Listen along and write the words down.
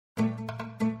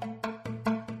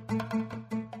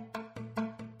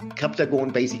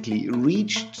Captagon basically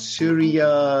reached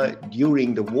Syria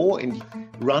during the war and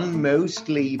run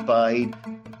mostly by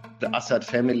the Assad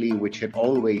family, which had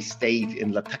always stayed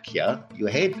in Latakia. You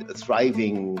had a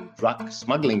thriving drug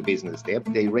smuggling business there.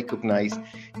 They recognized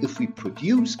if we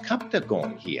produce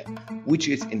Captagon here, which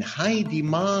is in high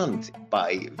demand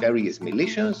by various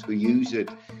militias who use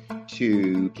it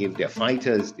to give their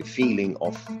fighters the feeling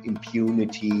of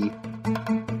impunity.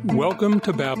 Welcome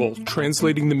to Babel,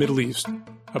 Translating the Middle East,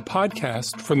 a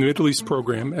podcast from the Middle East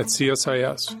program at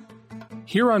CSIS.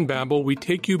 Here on Babel, we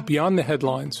take you beyond the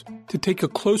headlines to take a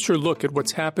closer look at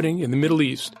what's happening in the Middle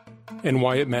East and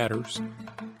why it matters.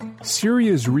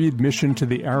 Syria's readmission to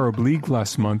the Arab League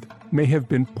last month may have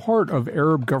been part of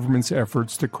Arab governments'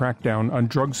 efforts to crack down on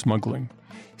drug smuggling.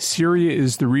 Syria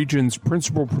is the region's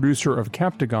principal producer of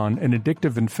Captagon, an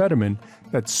addictive amphetamine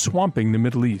that's swamping the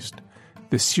Middle East.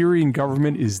 The Syrian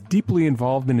government is deeply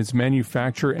involved in its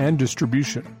manufacture and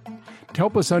distribution. To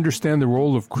help us understand the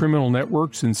role of criminal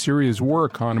networks in Syria's war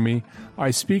economy,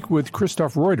 I speak with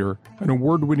Christoph Reuter, an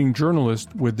award-winning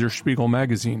journalist with Der Spiegel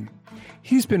magazine.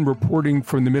 He's been reporting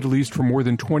from the Middle East for more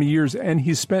than 20 years, and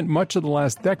he's spent much of the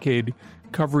last decade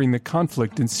covering the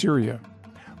conflict in Syria.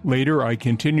 Later, I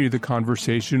continue the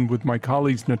conversation with my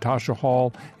colleagues Natasha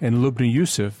Hall and Lubna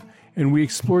Yusuf, and we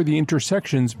explore the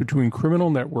intersections between criminal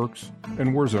networks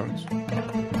and war zones.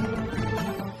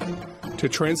 To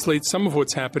translate some of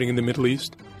what's happening in the Middle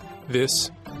East,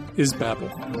 this is Babel.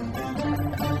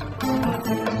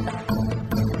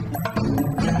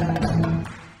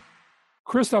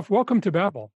 Christoph, welcome to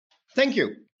Babel. Thank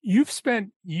you. You've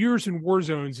spent years in war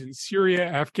zones in Syria,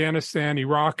 Afghanistan,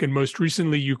 Iraq, and most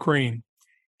recently Ukraine.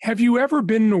 Have you ever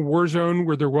been in a war zone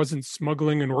where there wasn't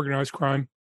smuggling and organized crime?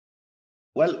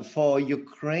 Well, for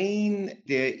Ukraine,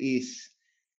 there is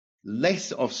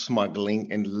less of smuggling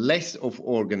and less of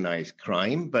organized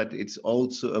crime, but it's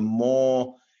also a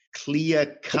more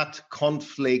clear-cut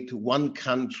conflict. One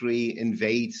country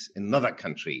invades another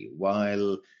country,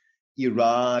 while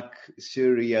Iraq,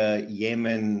 Syria,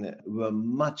 Yemen were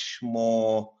much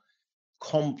more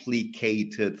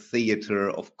complicated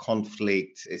theater of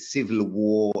conflict, a civil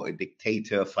war, a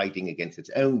dictator fighting against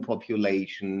its own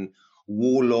population,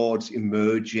 warlords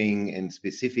emerging in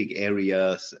specific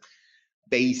areas,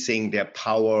 basing their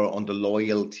power on the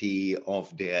loyalty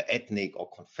of their ethnic or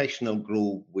confessional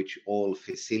group, which all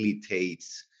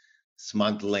facilitates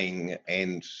smuggling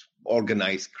and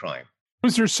organized crime.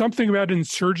 Was there something about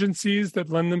insurgencies that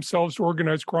lend themselves to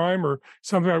organized crime, or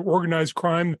something about organized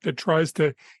crime that tries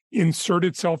to insert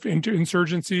itself into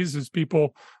insurgencies as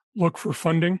people look for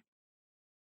funding?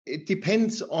 It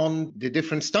depends on the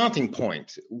different starting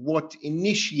point. What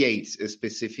initiates a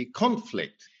specific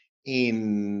conflict?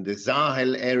 In the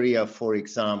Sahel area, for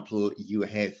example, you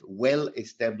have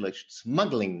well-established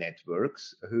smuggling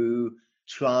networks who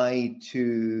try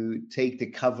to take the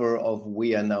cover of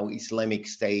we are now Islamic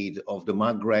State of the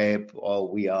Maghreb or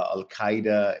we are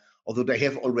Al-Qaeda, although they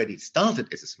have already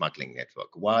started as a smuggling network.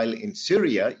 While in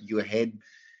Syria, you had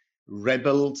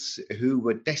rebels who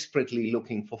were desperately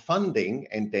looking for funding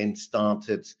and then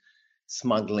started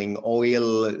smuggling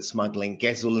oil, smuggling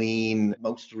gasoline,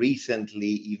 most recently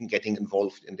even getting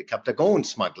involved in the Captagon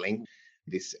smuggling,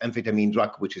 this amphetamine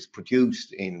drug which is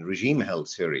produced in regime-held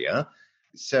Syria.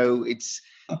 So it's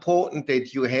important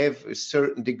that you have a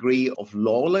certain degree of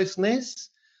lawlessness,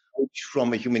 which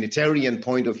from a humanitarian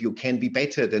point of view can be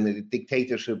better than a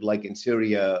dictatorship like in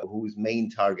Syria, whose main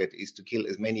target is to kill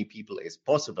as many people as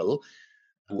possible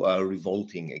who are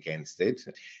revolting against it.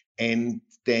 And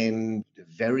then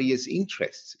various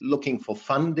interests, looking for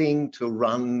funding to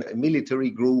run a military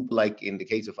group, like in the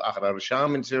case of Ahrar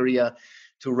al-Sham in Syria,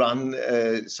 to run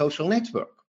a social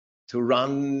network, to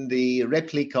run the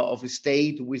replica of a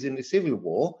state within a civil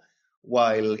war,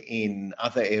 while in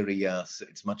other areas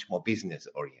it's much more business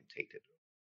orientated.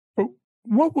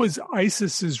 What was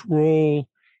ISIS's role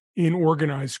in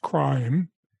organized crime?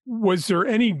 Was there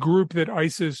any group that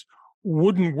ISIS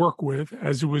wouldn't work with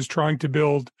as it was trying to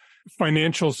build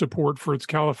financial support for its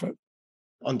caliphate?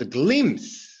 On the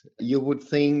glimpse, you would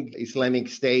think Islamic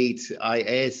State,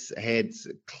 IS, had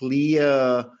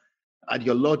clear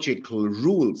ideological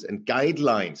rules and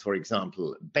guidelines, for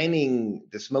example, banning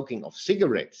the smoking of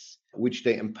cigarettes, which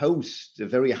they imposed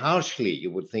very harshly.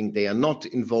 You would think they are not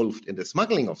involved in the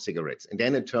smuggling of cigarettes. And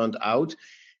then it turned out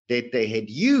that they had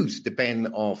used the ban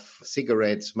of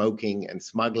cigarette smoking and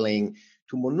smuggling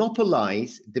to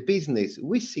monopolize the business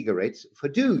with cigarettes for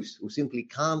those who simply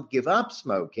can't give up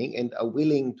smoking and are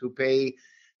willing to pay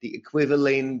the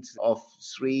equivalent of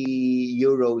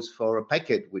 €3 for a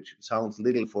packet, which sounds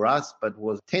little for us, but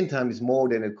was 10 times more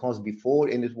than it cost before.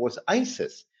 And it was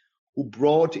ISIS who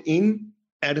brought in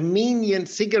Armenian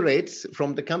cigarettes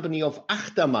from the company of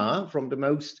Akhtamar, from the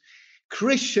most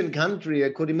Christian country I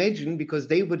could imagine, because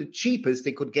they were the cheapest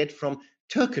they could get from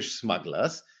Turkish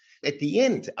smugglers. At the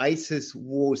end, ISIS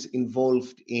was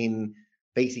involved in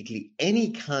basically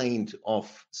any kind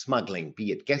of smuggling,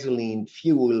 be it gasoline,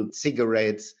 fuel,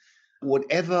 cigarettes,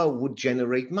 whatever would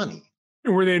generate money.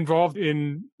 And were they involved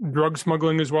in drug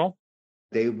smuggling as well?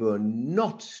 They were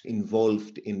not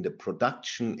involved in the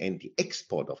production and the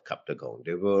export of Captagon.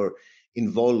 They were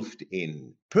involved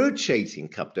in purchasing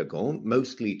Captagon,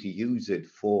 mostly to use it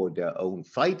for their own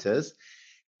fighters.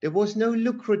 There was no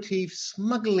lucrative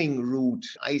smuggling route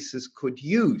ISIS could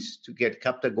use to get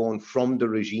Captagon from the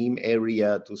regime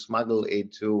area to smuggle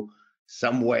it to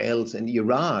somewhere else in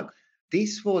Iraq.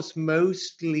 This was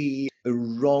mostly a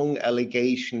wrong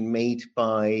allegation made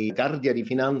by Guardia di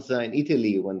Finanza in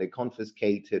Italy when they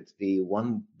confiscated the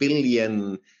 1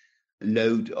 billion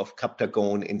load of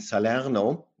Captagon in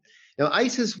Salerno. Now,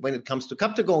 ISIS, when it comes to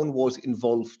Captagon, was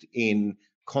involved in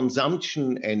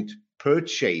consumption and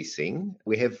purchasing.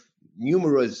 We have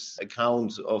numerous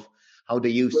accounts of how they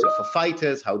used it for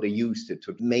fighters, how they used it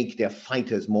to make their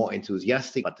fighters more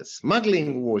enthusiastic. But the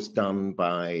smuggling was done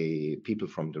by people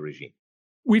from the regime.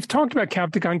 We've talked about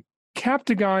Captagon.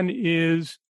 Captagon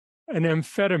is an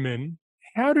amphetamine.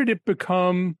 How did it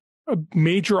become a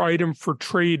major item for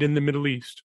trade in the Middle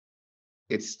East?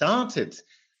 It started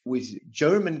with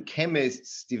German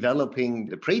chemists developing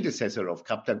the predecessor of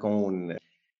Captagon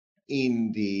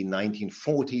in the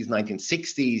 1940s,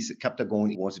 1960s.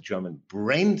 Captagon was a German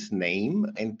brand name,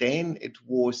 and then it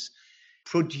was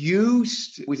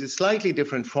produced with a slightly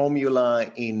different formula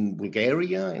in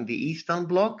Bulgaria, in the Eastern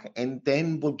Bloc, and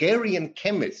then Bulgarian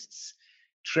chemists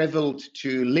traveled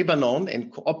to Lebanon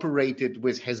and cooperated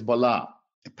with Hezbollah,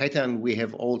 a pattern we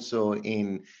have also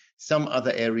in some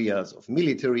other areas of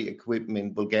military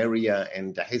equipment. Bulgaria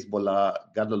and Hezbollah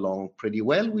got along pretty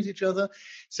well with each other.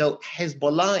 So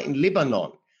Hezbollah in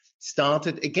Lebanon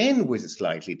started again with a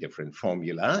slightly different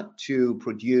formula to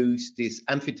produce this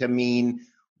amphetamine,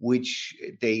 which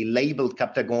they labeled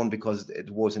Captagon because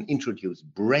it was an introduced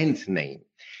brand name.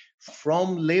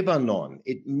 From Lebanon,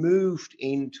 it moved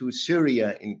into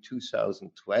Syria in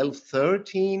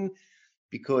 2012-13,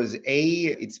 because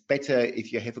it's better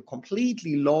if you have a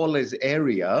completely lawless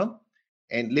area,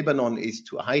 and Lebanon is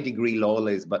to a high degree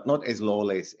lawless, but not as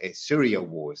lawless as Syria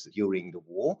was during the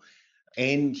war.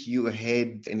 And you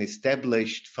had an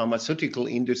established pharmaceutical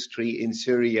industry in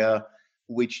Syria,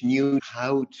 which knew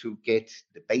how to get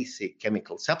the basic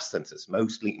chemical substances,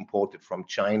 mostly imported from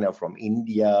China, from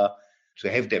India, to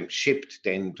have them shipped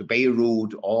then to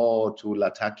Beirut or to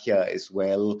Latakia as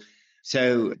well.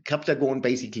 So Captagon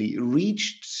basically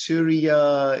reached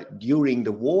Syria during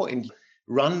the war and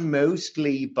run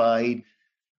mostly by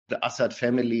the Assad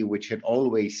family, which had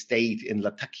always stayed in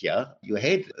Latakia. You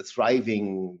had a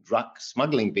thriving drug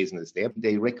smuggling business there.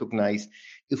 They recognized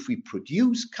if we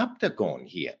produce Captagon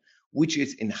here, which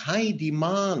is in high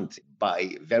demand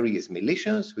by various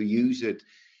militias who use it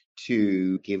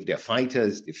to give their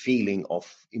fighters the feeling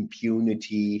of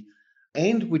impunity,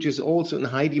 and which is also in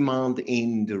high demand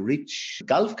in the rich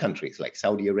Gulf countries like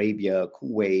Saudi Arabia,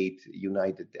 Kuwait,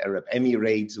 United Arab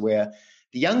Emirates, where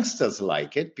the youngsters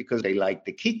like it because they like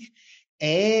the kick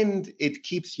and it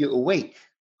keeps you awake,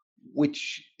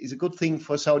 which is a good thing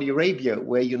for Saudi Arabia,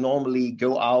 where you normally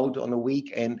go out on a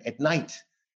weekend at night,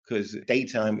 because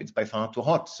daytime it's by far too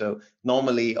hot. So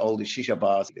normally all the shisha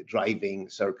bars, the driving,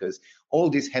 circus, all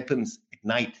this happens at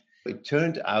night. It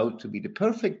turned out to be the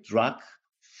perfect drug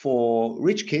for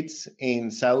rich kids in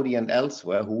Saudi and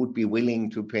elsewhere who would be willing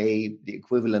to pay the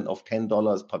equivalent of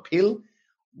 $10 per pill,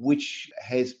 which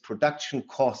has production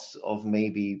costs of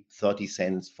maybe 30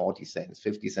 cents, 40 cents,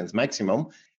 50 cents maximum.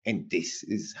 And this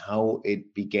is how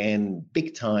it began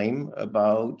big time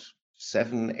about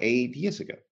 7-8 years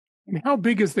ago. And how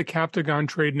big is the Captagon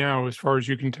trade now, as far as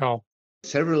you can tell?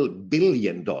 Several $1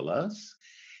 billion.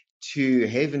 To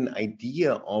have an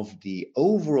idea of the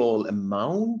overall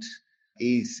amount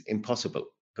is impossible,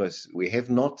 because we have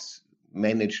not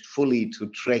managed fully to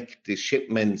track the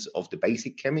shipments of the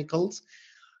basic chemicals.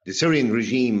 The Syrian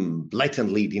regime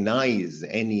blatantly denies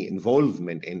any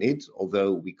involvement in it,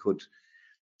 although we could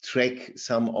track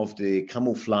some of the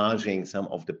camouflaging, some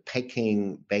of the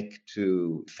packing back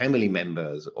to family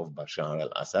members of Bashar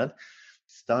al-Assad.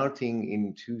 Starting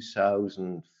in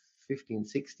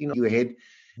 2015-16, you had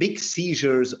big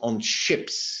seizures on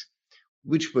ships,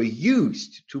 which were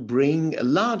used to bring a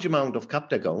large amount of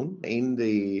Captagon in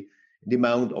the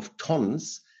amount of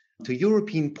tons, to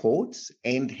European ports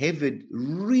and have it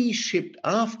reshipped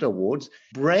afterwards,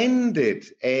 branded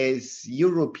as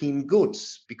European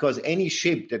goods, because any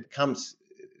ship that comes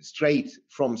straight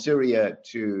from Syria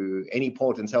to any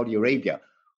port in Saudi Arabia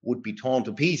would be torn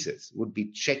to pieces, would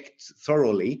be checked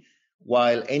thoroughly,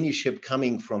 while any ship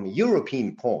coming from a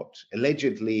European port,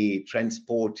 allegedly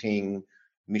transporting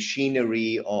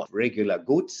machinery or regular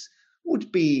goods,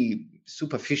 would be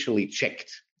superficially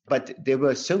checked. But there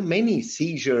were so many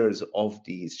seizures of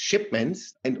these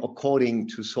shipments, and according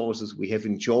to sources we have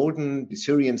in Jordan, the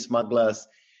Syrian smugglers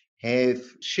have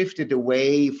shifted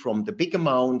away from the big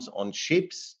amounts on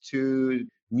ships to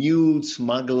mule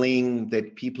smuggling,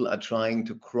 that people are trying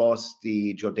to cross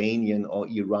the Jordanian or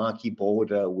Iraqi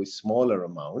border with smaller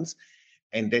amounts,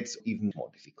 and that's even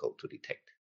more difficult to detect.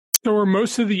 So are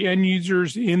most of the end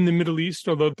users in the Middle East,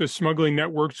 although the smuggling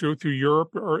networks go through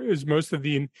Europe, or is most of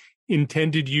the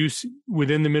intended use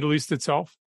within the Middle East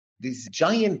itself? This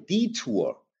giant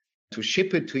detour to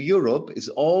ship it to Europe is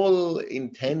all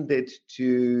intended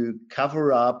to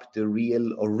cover up the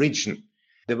real origin.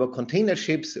 There were container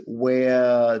ships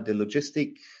where the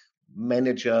logistic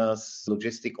managers,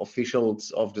 logistic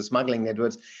officials of the smuggling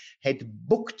networks had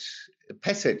booked a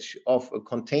passage of a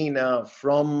container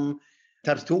from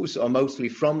Tartus, or mostly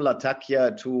from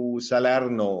Latakia to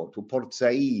Salerno, to Port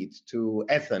Said, to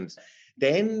Athens.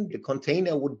 Then the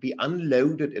container would be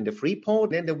unloaded in the free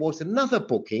port. Then there was another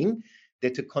booking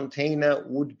that a container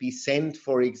would be sent,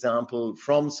 for example,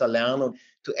 from Salerno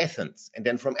to Athens. And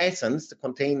then from Athens, the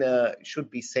container should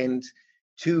be sent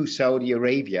to Saudi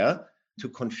Arabia to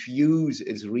confuse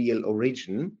its real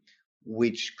origin,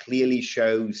 which clearly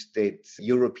shows that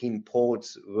European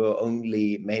ports were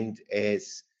only meant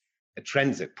as a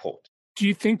transit port. Do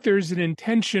you think there's an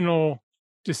intentional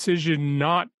decision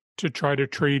not to try to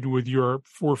trade with Europe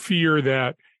for fear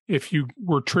that if you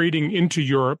were trading into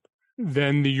Europe,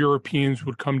 then the Europeans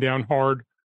would come down hard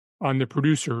on the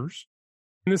producers?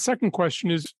 And the second question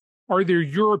is, are there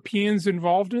Europeans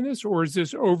involved in this, or is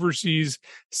this overseas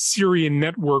Syrian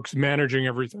networks managing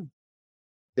everything?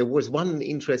 There was one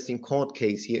interesting court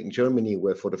case here in Germany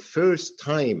where for the first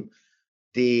time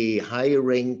the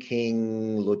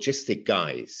high-ranking logistic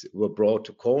guys were brought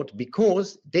to court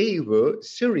because they were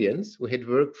Syrians who had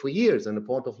worked for years in the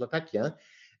port of Latakia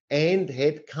and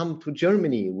had come to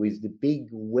Germany with the big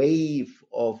wave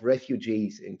of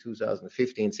refugees in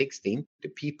 2015-16. The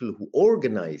people who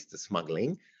organized the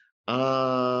smuggling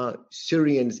are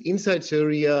Syrians inside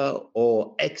Syria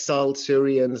or exiled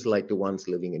Syrians, like the ones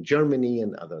living in Germany,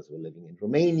 and others were living in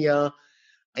Romania,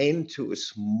 and to a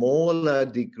smaller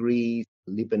degree,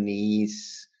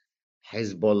 Lebanese,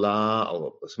 Hezbollah,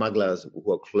 or smugglers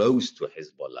who are close to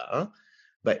Hezbollah.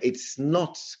 But it's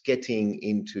not getting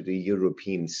into the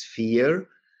European sphere.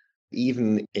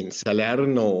 Even in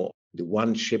Salerno, the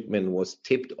one shipment was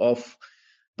tipped off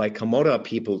by Camorra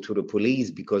people to the police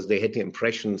because they had the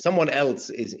impression someone else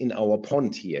is in our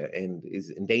pond here and is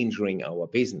endangering our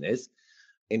business.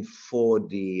 And for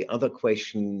the other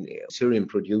question, Syrian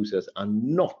producers are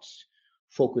not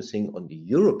focusing on the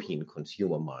European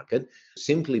consumer market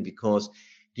simply because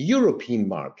the European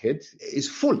market is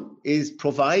full, is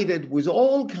provided with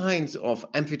all kinds of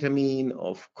amphetamine,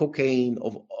 of cocaine,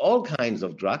 of all kinds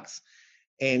of drugs.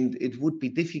 And it would be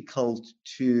difficult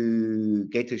to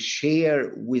get a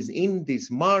share within this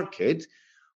market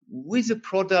with a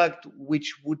product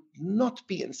which would not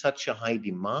be in such a high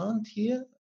demand here.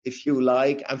 If you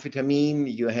like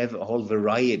amphetamine, you have a whole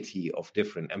variety of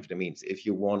different amphetamines. If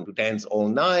you want to dance all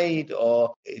night,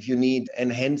 or if you need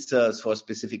enhancers for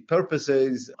specific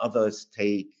purposes, others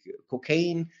take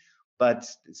cocaine. But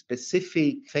the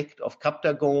specific effect of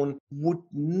Captagon would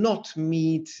not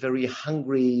meet a very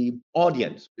hungry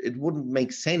audience. It wouldn't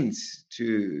make sense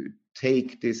to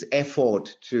take this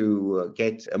effort to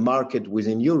get a market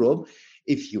within Europe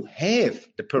if you have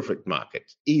the perfect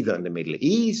market, either in the Middle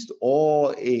East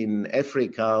or in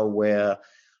Africa, where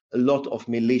a lot of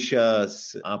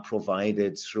militias are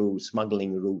provided through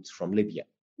smuggling routes from Libya.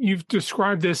 You've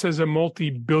described this as a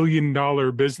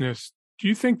multi-billion-dollar business. Do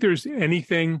you think there's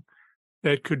anything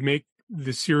that could make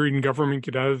the Syrian government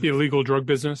get out of the illegal drug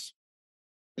business?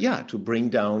 Yeah, to bring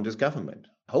down this government.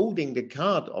 Holding the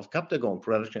card of Captagon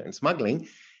production and smuggling,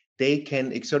 they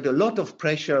can exert a lot of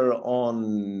pressure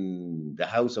on the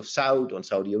House of Saud, on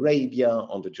Saudi Arabia,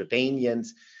 on the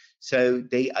Jordanians. So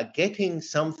they are getting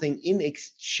something in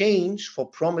exchange for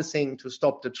promising to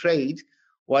stop the trade,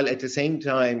 while at the same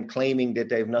time claiming that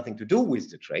they have nothing to do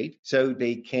with the trade. So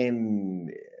they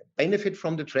can benefit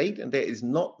from the trade, and there is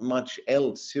not much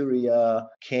else Syria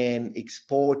can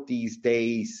export these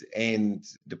days. And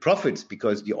the profits,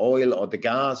 because the oil or the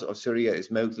gas of Syria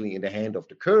is mostly in the hand of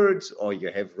the Kurds, or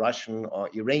you have Russian or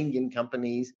Iranian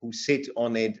companies who sit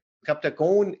on it.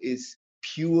 Captagon is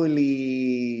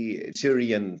purely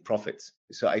Syrian profits.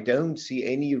 So I don't see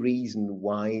any reason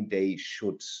why they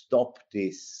should stop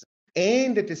this.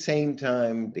 And at the same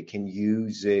time, they can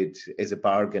use it as a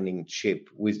bargaining chip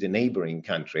with the neighboring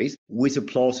countries with a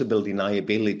plausible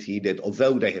deniability that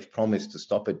although they have promised to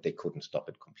stop it, they couldn't stop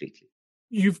it completely.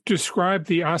 You've described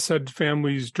the Assad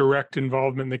family's direct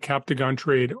involvement in the Captagon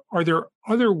trade. Are there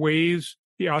other ways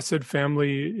the Assad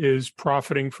family is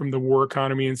profiting from the war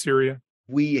economy in Syria?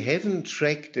 We haven't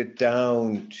tracked it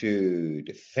down to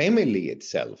the family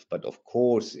itself, but of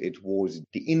course it was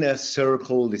the inner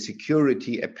circle, the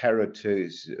security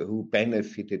apparatus who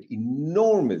benefited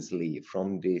enormously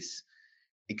from this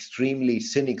extremely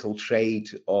cynical trade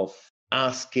of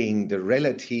asking the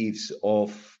relatives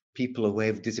of people who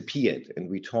have disappeared. And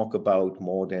we talk about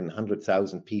more than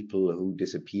 100,000 people who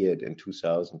disappeared in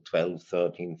 2012,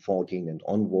 13, 14 and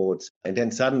onwards. And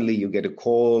then suddenly you get a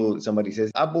call, somebody says,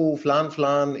 Abu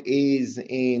Flan is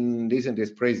in this and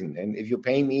this prison. And if you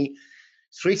pay me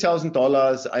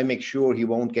 $3,000, I make sure he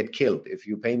won't get killed. If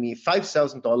you pay me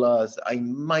 $5,000, I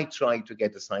might try to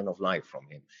get a sign of life from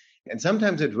him. And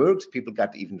sometimes it works. People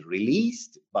got even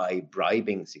released by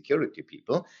bribing security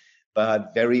people.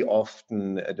 But very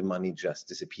often the money just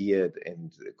disappeared, and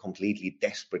completely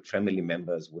desperate family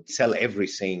members would sell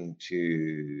everything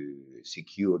to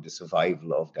secure the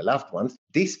survival of their loved ones.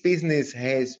 This business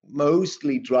has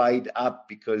mostly dried up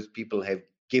because people have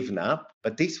given up,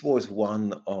 but this was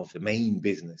one of the main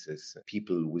businesses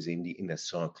people within the inner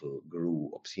circle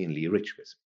grew obscenely rich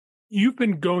with. You've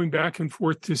been going back and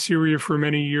forth to Syria for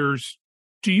many years.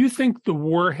 Do you think the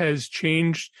war has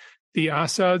changed the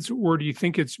Assads, or do you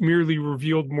think it's merely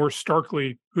revealed more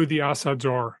starkly who the Assads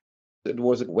are? It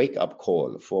was a wake-up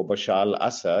call for Bashar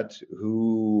al-Assad,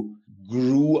 who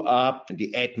grew up in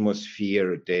the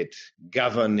atmosphere that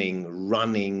governing,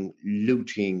 running,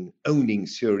 looting, owning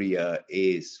Syria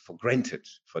is for granted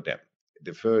for them.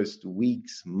 The first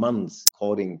weeks, months,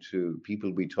 according to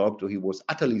people we talked to, he was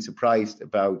utterly surprised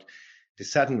about the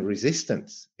sudden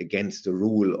resistance against the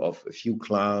rule of a few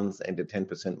clans and a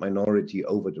 10% minority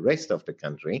over the rest of the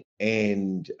country.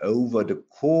 And over the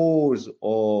course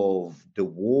of the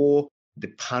war, the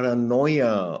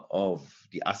paranoia of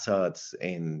the Assads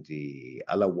and the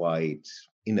Alawite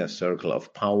inner circle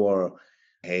of power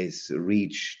has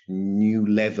reached new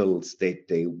levels that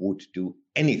they would do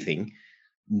anything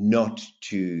not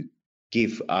to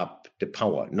give up the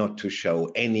power, not to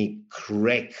show any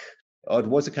crack. It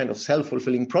was a kind of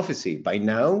self-fulfilling prophecy. By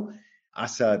now,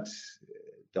 Assad,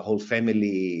 the whole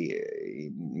family,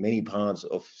 in many parts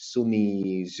of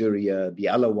Sunni Syria, the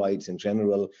Alawites in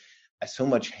general, are so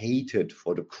much hated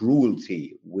for the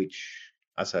cruelty which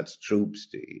Assad's troops,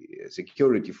 the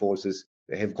security forces,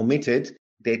 have committed,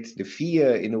 that the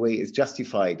fear, in a way, is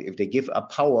justified. If they give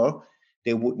up power,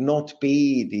 they would not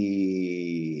be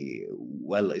the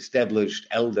well-established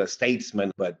elder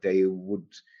statesmen, but they would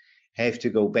have to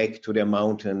go back to their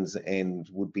mountains and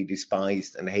would be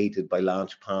despised and hated by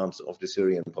large parts of the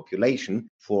Syrian population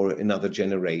for another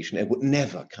generation and would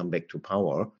never come back to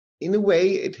power. In a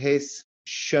way, it has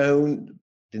shown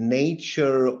the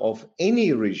nature of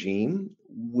any regime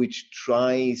which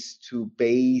tries to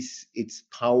base its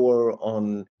power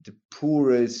on the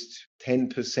poorest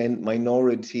 10%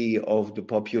 minority of the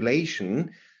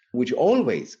population, which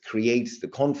always creates the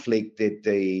conflict that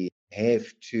they have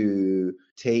to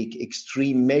take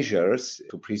extreme measures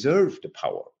to preserve the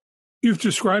power. You've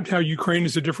described how Ukraine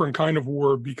is a different kind of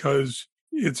war because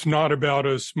it's not about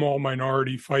a small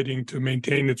minority fighting to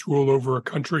maintain its rule over a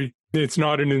country. It's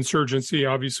not an insurgency.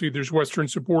 Obviously, there's Western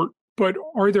support. But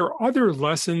are there other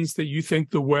lessons that you think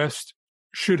the West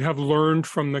should have learned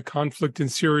from the conflict in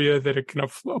Syria that it can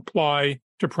apply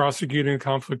to prosecuting a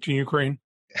conflict in Ukraine?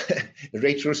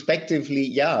 Retrospectively,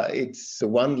 yeah, it's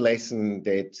one lesson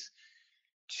that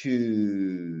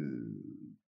to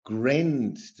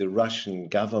grant the Russian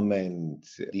government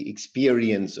the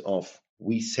experience of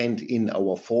we send in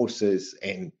our forces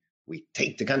and we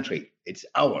take the country. It's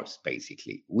ours,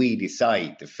 basically. We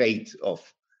decide the fate of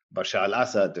Bashar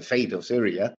al-Assad, the fate of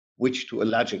Syria, which to a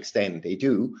large extent they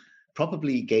do,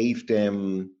 probably gave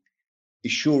them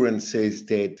assurances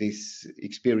that this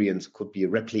experience could be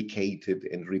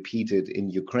replicated and repeated in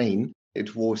Ukraine.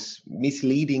 It was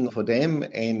misleading for them,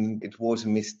 and it was a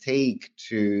mistake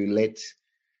to let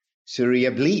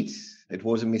Syria bleed. It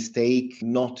was a mistake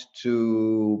not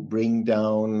to bring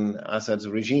down Assad's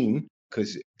regime.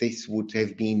 because this would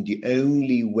have been the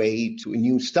only way to a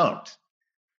new start.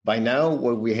 By now,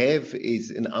 what we have is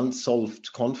an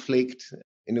unsolved conflict,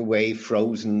 in a way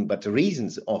frozen, but the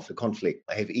reasons of the conflict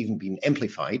have even been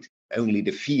amplified. Only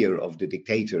the fear of the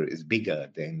dictator is bigger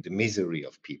than the misery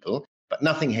of people, but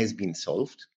nothing has been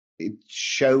solved. It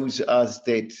shows us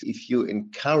that if you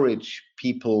encourage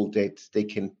people that they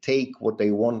can take what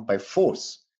they want by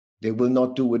force, they will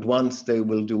not do it once, they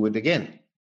will do it again,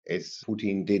 as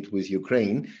Putin did with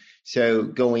Ukraine. So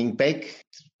going back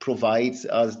provides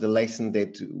us the lesson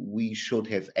that we should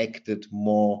have acted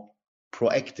more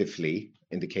proactively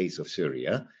in the case of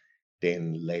Syria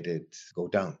than let it go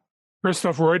down.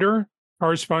 Christoph Reuter,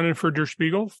 correspondent for Der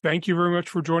Spiegel, thank you very much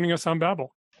for joining us on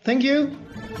Babel. Thank you.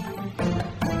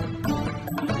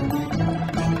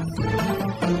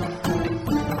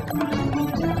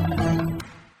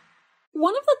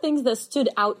 One of the things that stood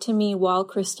out to me while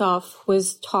Christoph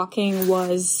was talking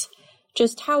was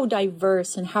just how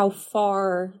diverse and how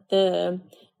far the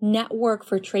network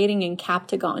for trading in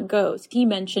Captagon goes. He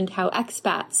mentioned how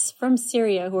expats from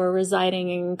Syria who are residing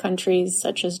in countries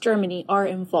such as Germany are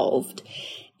involved.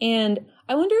 And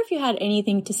I wonder if you had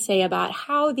anything to say about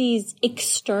how these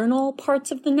external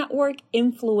parts of the network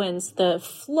influence the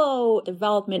flow,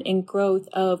 development, and growth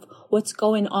of what's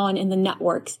going on in the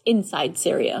networks inside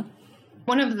Syria.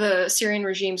 One of the Syrian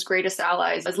regime's greatest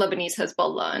allies is Lebanese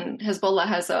Hezbollah, and Hezbollah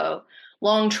has a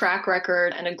long track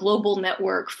record and a global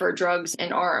network for drugs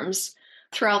and arms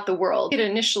throughout the world. It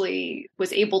initially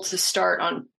was able to start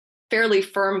on fairly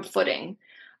firm footing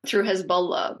through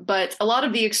Hezbollah, but a lot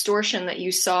of the extortion that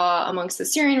you saw amongst the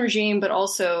Syrian regime, but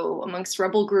also amongst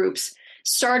rebel groups,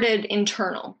 started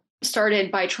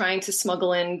by trying to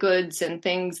smuggle in goods and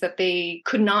things that they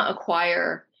could not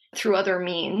acquire through other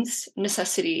means.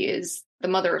 Necessity is the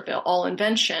mother of all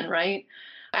invention, right?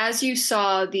 As you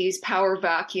saw these power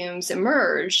vacuums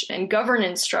emerge and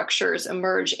governance structures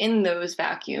emerge in those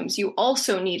vacuums, you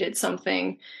also needed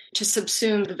something to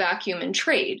subsume the vacuum in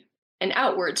trade and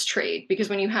outwards trade. Because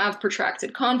when you have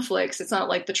protracted conflicts, it's not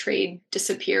like the trade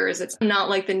disappears. It's not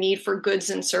like the need for goods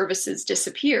and services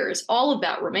disappears. All of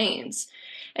that remains.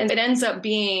 And it ends up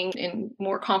being in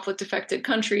more conflict-affected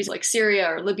countries like Syria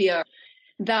or Libya,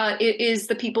 that it is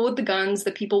the people with the guns,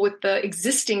 the people with the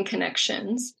existing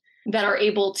connections that are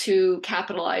able to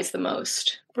capitalize the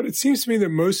most. But it seems to me that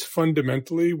most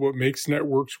fundamentally what makes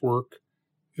networks work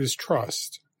is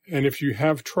trust. And if you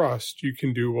have trust, you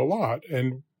can do a lot.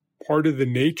 And part of the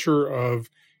nature of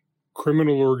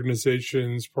criminal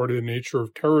organizations, part of the nature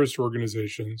of terrorist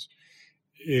organizations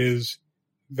is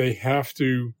they have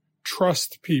to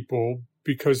trust people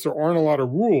because there aren't a lot of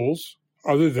rules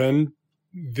other than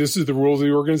this is the rule of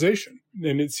the organization.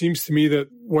 And it seems to me that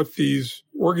what these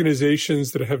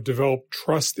organizations that have developed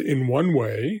trust in one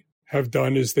way have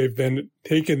done is they've then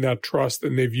taken that trust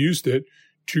and they've used it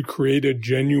to create a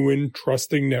genuine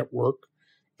trusting network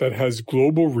that has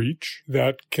global reach,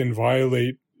 that can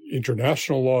violate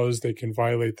international laws, they can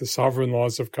violate the sovereign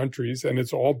laws of countries, and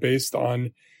it's all based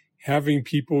on having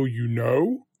people you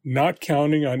know, not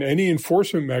counting on any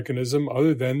enforcement mechanism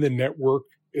other than the network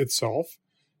itself.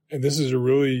 And this is a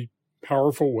really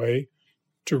powerful way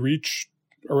to reach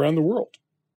around the world.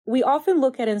 We often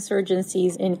look at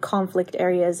insurgencies in conflict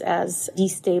areas as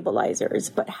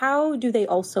destabilizers, but how do they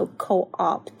also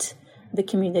co-opt the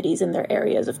communities in their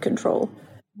areas of control?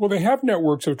 Well, they have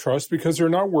networks of trust because they're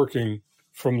not working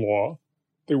from law.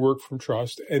 They work from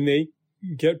trust, and they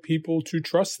get people to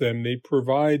trust them. They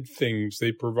provide things.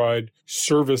 They provide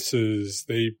services.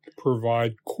 They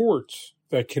provide courts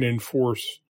that can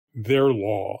enforce their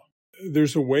law.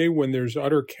 There's a way when there's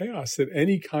utter chaos that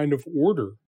any kind of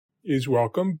order is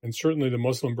welcome. And certainly the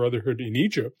Muslim Brotherhood in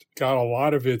Egypt got a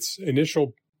lot of its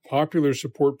initial popular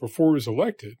support before it was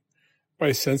elected by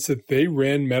a sense that they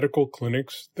ran medical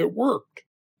clinics that worked.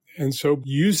 And so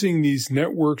using these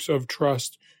networks of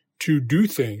trust to do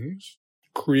things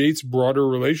creates broader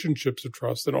relationships of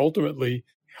trust and ultimately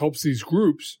helps these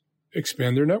groups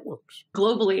expand their networks.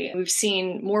 Globally, we've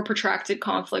seen more protracted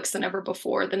conflicts than ever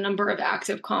before. The number of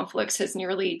active conflicts has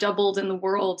nearly doubled in the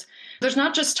world. There's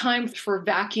not just time for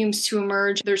vacuums to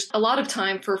emerge. There's a lot of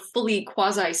time for fully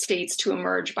quasi-states to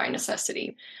emerge by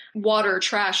necessity. Water,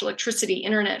 trash, electricity,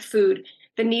 internet, food.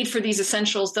 The need for these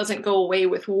essentials doesn't go away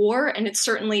with war, and it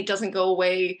certainly doesn't go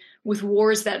away with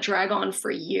wars that drag on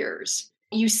for years.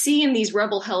 You see in these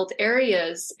rebel-held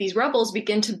areas, these rebels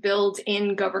begin to build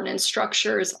in governance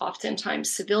structures,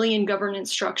 oftentimes civilian governance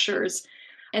structures,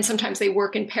 and sometimes they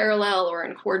work in parallel or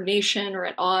in coordination or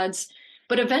at odds.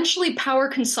 But eventually power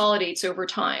consolidates over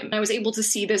time. I was able to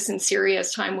see this in Syria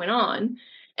as time went on.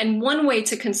 And one way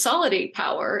to consolidate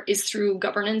power is through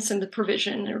governance and the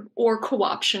provision or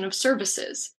co-option of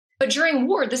services. But during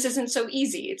war, this isn't so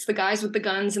easy. It's the guys with the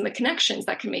guns and the connections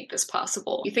that can make this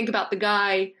possible. You think about the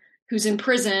guy who's in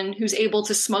prison, who's able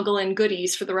to smuggle in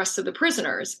goodies for the rest of the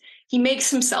prisoners. He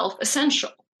makes himself essential.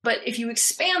 But if you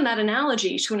expand that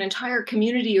analogy to an entire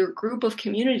community or group of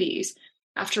communities,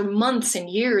 after months and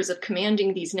years of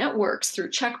commanding these networks through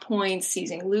checkpoints,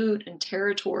 seizing loot and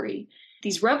territory,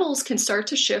 these rebels can start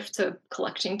to shift to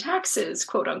collecting taxes,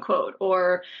 quote unquote,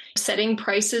 or setting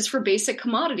prices for basic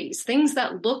commodities, things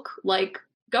that look like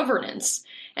governance.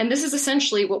 And this is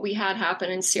essentially what we had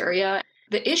happen in Syria.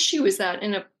 The issue is that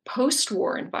in a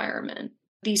post-war environment,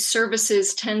 these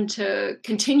services tend to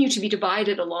continue to be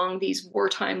divided along these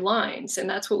wartime lines. And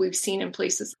that's what we've seen in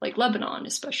places like Lebanon,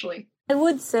 especially. I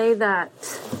would say that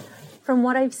from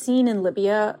what I've seen in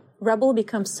Libya, rebel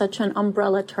becomes such an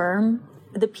umbrella term.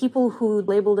 The people who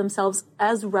label themselves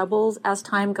as rebels as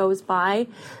time goes by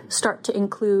start to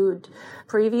include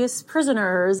previous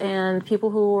prisoners and people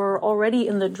who are already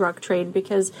in the drug trade,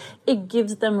 because it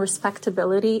gives them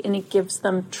respectability and it gives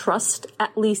them trust,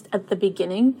 at least at the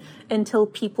beginning, until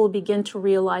people begin to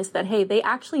realize that, hey, they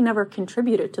actually never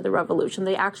contributed to the revolution.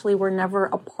 They actually were never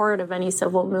a part of any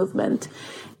civil movement.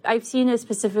 I've seen it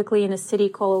specifically in a city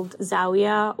called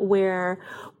Zawiya, where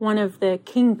one of the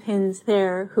kingpins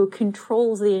there who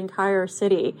controls the entire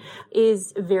city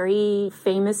is very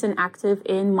famous and active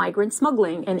in migrant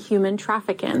smuggling and human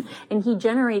trafficking. And he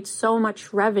generates so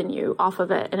much revenue off of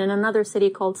it. And in another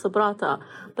city called Sabrata.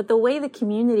 But the way the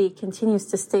community continues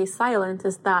to stay silent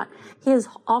is that he has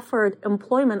offered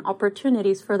employment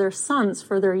opportunities for their sons,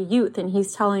 for their youth. And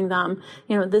he's telling them,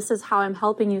 this is how I'm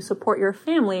helping you support your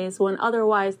families, when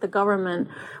otherwise the government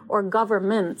or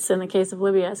governments, in the case of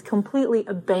Libya, has completely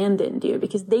abandoned you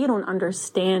because they don't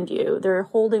understand you. They're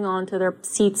holding on to their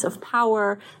seats of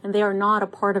power and they are not a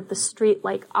part of the street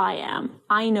like I am.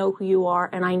 I know who you are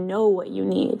and I know what you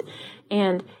need.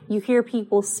 And you hear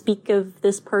people speak of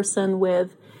this person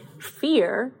with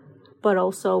fear, but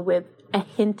also with a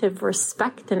hint of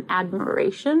respect and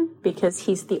admiration because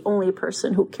he's the only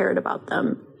person who cared about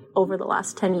them over the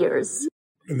last 10 years.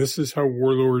 And this is how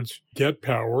warlords get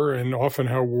power, and often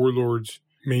how warlords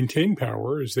maintain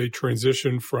power as they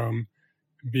transition from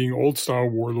being old-style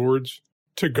warlords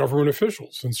to government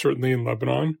officials. And certainly in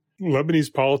Lebanon,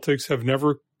 Lebanese politics have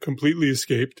never completely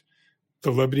escaped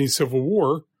the Lebanese Civil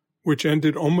War, which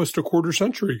ended almost a quarter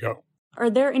century ago. Are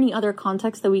there any other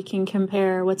contexts that we can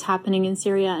compare what's happening in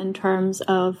Syria in terms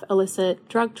of illicit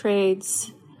drug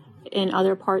trades in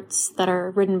other parts that are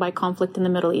ridden by conflict in the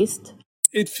Middle East?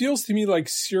 It feels to me like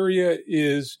Syria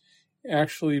is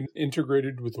actually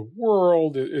integrated with the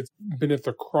world. It's been at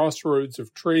the crossroads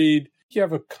of trade. You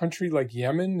have a country like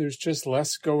Yemen, there's just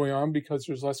less going on because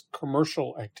there's less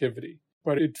commercial activity.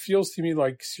 But it feels to me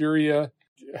like Syria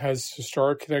has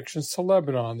historic connections to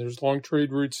Lebanon. There's long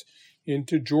trade routes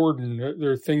into Jordan.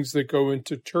 There are things that go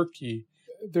into Turkey.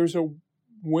 There's a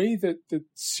way that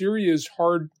Syria is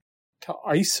hard to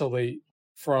isolate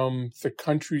from the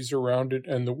countries around it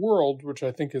and the world, which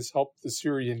I think has helped the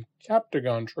Syrian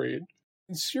Captagon trade.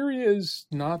 And Syria is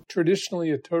not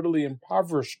traditionally a totally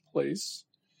impoverished place,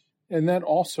 and that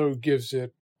also gives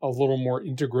it a little more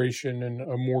integration and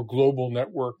a more global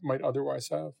network might otherwise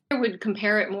have. I would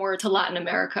compare it more to Latin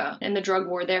America and the drug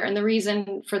war there. And the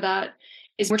reason for that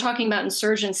is we're talking about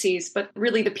insurgencies, but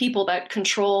really the people that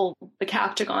control the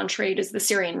Captagon trade is the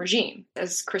Syrian regime,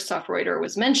 as Christoph Reuter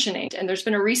was mentioning. And there's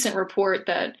been a recent report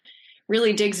that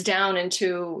really digs down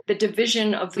into the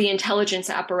division of the intelligence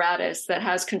apparatus that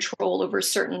has control over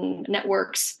certain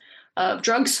networks of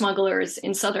drug smugglers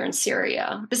in southern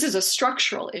Syria. This is a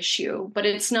structural issue, but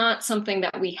it's not something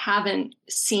that we haven't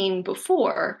seen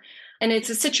before. And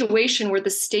it's a situation where the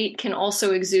state can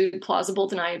also exude plausible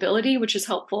deniability, which is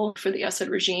helpful for the Assad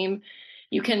regime.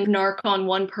 You can narc on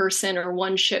one person or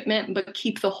one shipment, but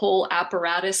keep the whole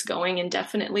apparatus going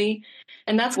indefinitely.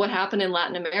 And that's what happened in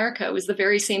Latin America. It was the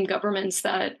very same governments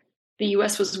that the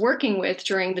U.S. was working with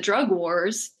during the drug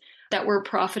wars that were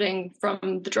profiting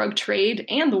from the drug trade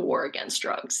and the war against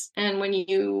drugs. And when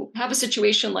you have a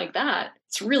situation like that,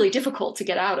 it's really difficult to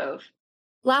get out of.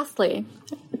 Lastly,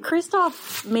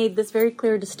 Christoph made this very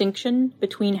clear distinction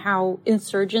between how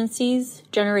insurgencies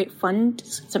generate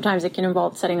funds. Sometimes it can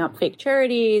involve setting up fake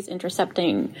charities,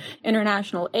 intercepting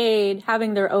international aid,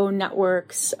 having their own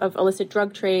networks of illicit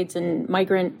drug trades and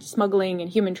migrant smuggling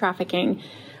and human trafficking,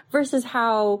 versus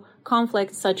how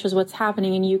conflicts such as what's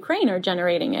happening in Ukraine are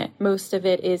generating it. Most of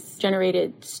it is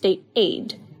generated state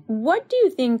aid. What do you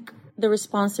think the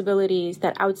responsibilities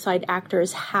that outside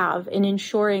actors have in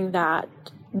ensuring that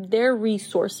their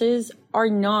resources are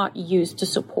not used to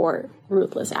support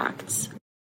ruthless acts.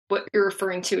 What you're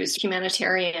referring to is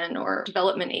humanitarian or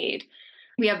development aid.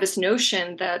 We have this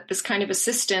notion that this kind of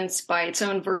assistance by its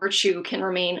own virtue can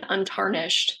remain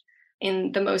untarnished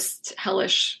in the most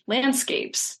hellish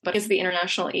landscapes. But as the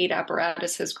international aid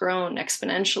apparatus has grown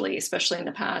exponentially, especially in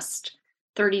the past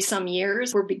 30-some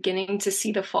years, we're beginning to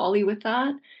see the folly with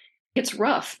that. It's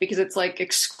rough because it's like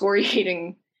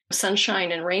excoriating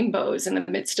sunshine and rainbows in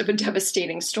the midst of a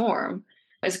devastating storm.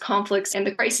 As conflicts and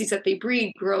the crises that they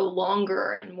breed grow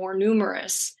longer and more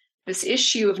numerous, this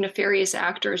issue of nefarious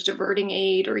actors diverting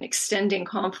aid or extending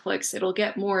conflicts, it'll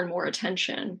get more and more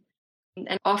attention.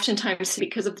 And oftentimes,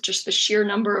 because of just the sheer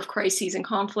number of crises and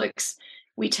conflicts,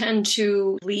 we tend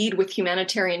to lead with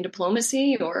humanitarian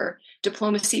diplomacy or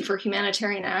diplomacy for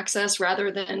humanitarian access rather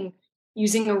than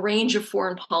using a range of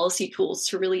foreign policy tools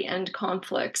to really end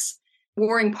conflicts.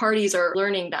 Warring parties are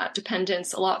learning that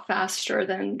dependence a lot faster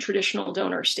than traditional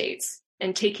donor states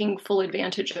and taking full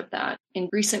advantage of that. In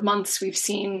recent months, we've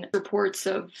seen reports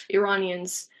of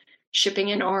Iranians shipping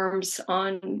in arms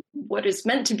on what is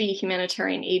meant to be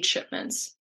humanitarian aid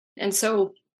shipments. And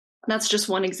so that's just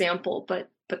one example, but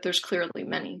there's clearly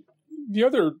many. The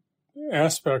other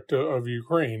aspect of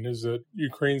Ukraine is that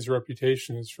Ukraine's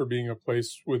reputation is for being a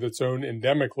place with its own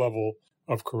endemic level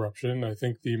of corruption. I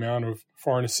think the amount of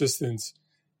foreign assistance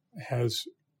has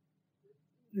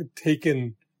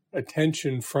taken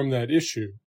attention from that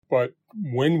issue. But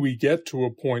when we get to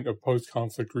a point of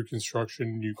post-conflict reconstruction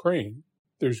in Ukraine,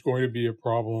 there's going to be a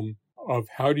problem of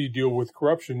how do you deal with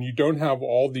corruption? You don't have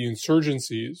all the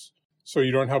insurgencies, so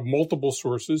you don't have multiple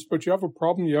sources, but you have a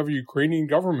problem. You have a Ukrainian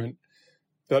government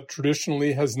that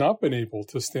traditionally has not been able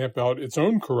to stamp out its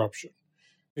own corruption.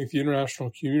 I think the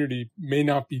international community may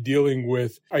not be dealing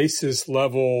with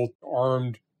ISIS-level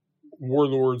armed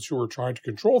warlords who are trying to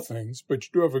control things, but you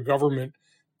do have a government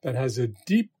that has a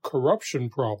deep corruption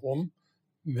problem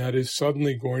that is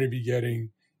suddenly going to be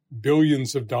getting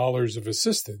billions of dollars of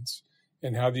assistance,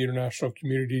 and how the international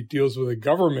community deals with a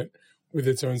government with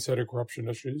its own set of corruption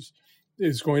issues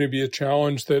is going to be a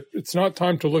challenge that it's not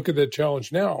time to look at that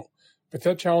challenge now, but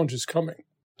that challenge is coming.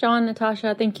 John,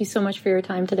 Natasha, thank you so much for your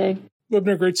time today.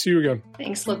 Libna, great to see you again.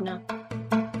 Thanks, Libna.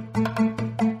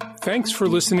 Thanks for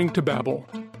listening to Babel.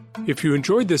 If you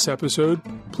enjoyed this episode,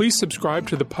 please subscribe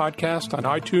to the podcast on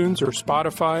iTunes or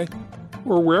Spotify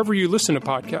or wherever you listen to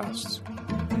podcasts.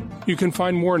 You can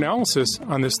find more analysis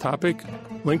on this topic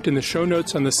linked in the show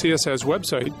notes on the CSIS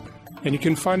website, and you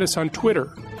can find us on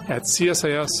Twitter at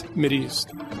CSIS Mideast.